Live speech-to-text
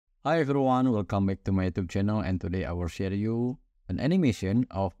Hi everyone, welcome back to my YouTube channel, and today I will share you an animation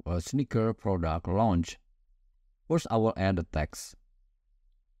of a sneaker product launch. First, I will add the text.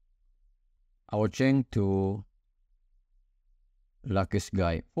 I will change to Lucky's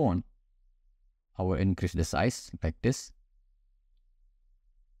Guy font. I will increase the size like this.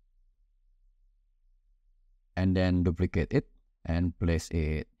 And then duplicate it and place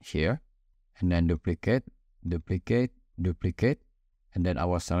it here. And then duplicate. And then I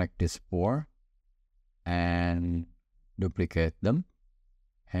will select these four and duplicate them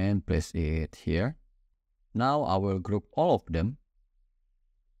and place it here. Now I will group all of them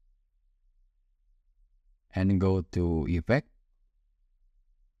and go to Effect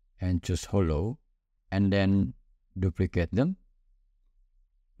and choose Hollow and then duplicate them.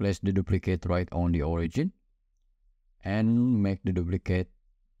 Place the duplicate right on the origin and make the duplicate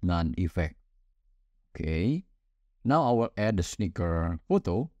non-effect. Okay. Now I will add the sneaker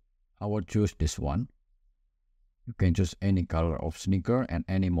photo. I will choose this one. You can choose any color of sneaker and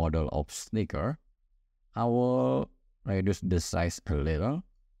any model of sneaker. I will reduce the size a little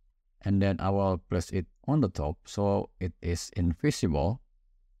and then I will place it on the top so it is invisible.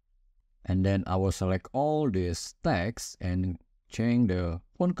 And then I will select all this text and change the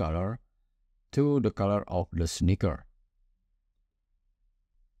font color to the color of the sneaker.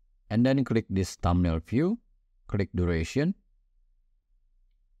 And then click this thumbnail view, click duration,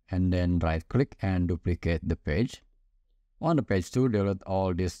 and then right click and duplicate the page. On the page 2, delete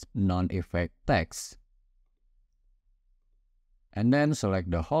all this non-effect text. And then select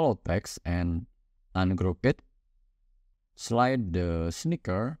the hollow text and ungroup it. Slide the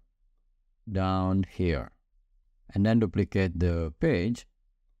sneaker down here. And then duplicate the page.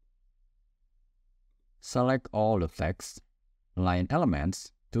 Select all the text, line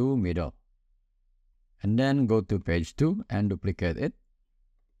elements to middle. And then go to page 2 and duplicate it.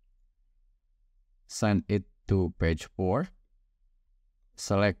 Send it to page 4.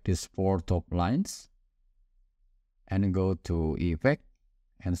 Select these 4 top lines. And go to Effect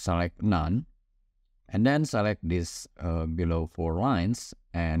and select None. And then select this below 4 lines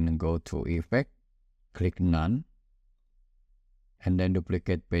and go to Effect. Click None. And then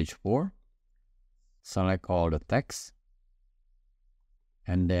duplicate page 4. Select all the text.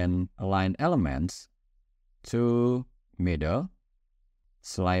 And then align elements to middle.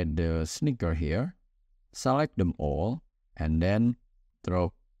 Slide the sneaker here. Select them all. And then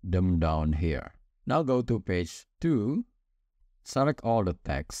drop them down here. Now go to page 2. Select all the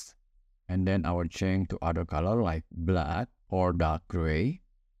text. And then I will change to other color like black or dark gray.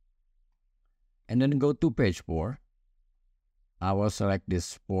 And then go to page 4. I will select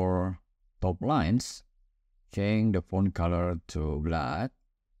these 4 top lines. Change the font color to black.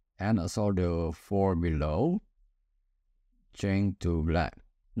 And also the 4 below. Change to black.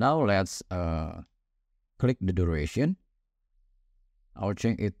 Now let's click the duration. I'll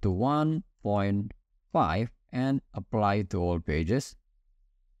change it to 1.5 and apply to all pages.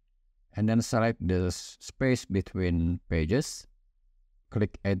 And then select the space between pages.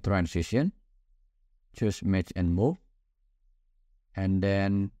 Click Add Transition. Choose Match and Move. And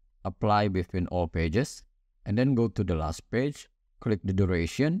then apply between all pages. And then go to the last page. Click the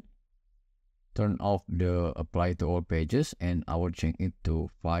duration. Turn off the Apply to all pages. And I will change it to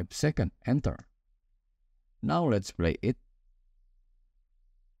 5 seconds. Enter. Now let's play it.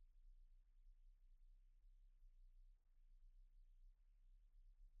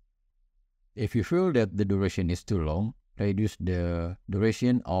 If you feel that the duration is too long, reduce the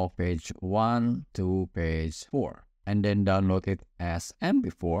duration of page 1 to page 4 and then download it as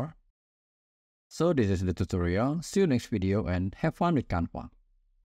MP4. So this is the tutorial. See you next video and have fun with Canva.